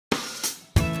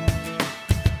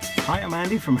Hi, I'm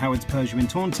Andy from Howard's Peugeot in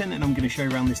Taunton, and I'm going to show you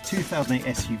around this 2008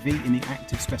 SUV in the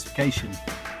active specification.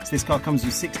 So this car comes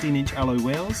with 16-inch alloy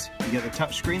wheels. You get the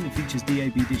touchscreen that features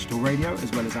DAB digital radio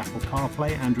as well as Apple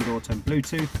CarPlay, Android Auto and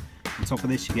Bluetooth. On top of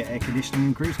this you get air conditioning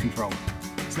and cruise control.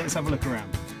 So let's have a look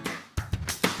around.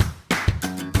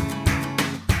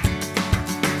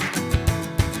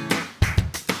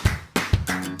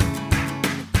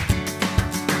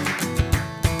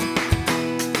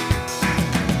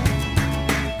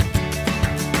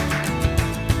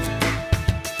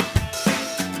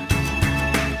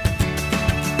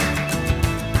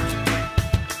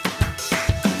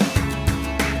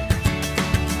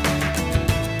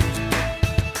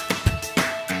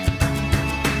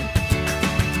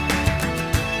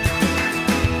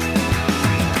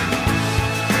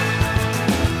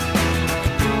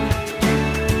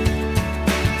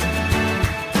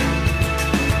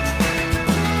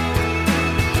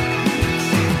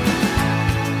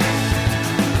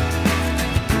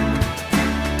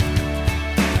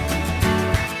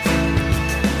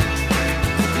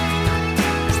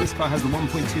 This car has the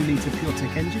 1.2 litre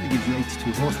PureTech engine that gives you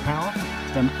 82 horsepower.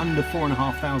 It's done under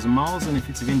 4,500 miles, and if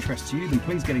it's of interest to you, then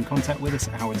please get in contact with us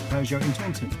at Howard's Peugeot in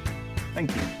Taunton.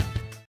 Thank you.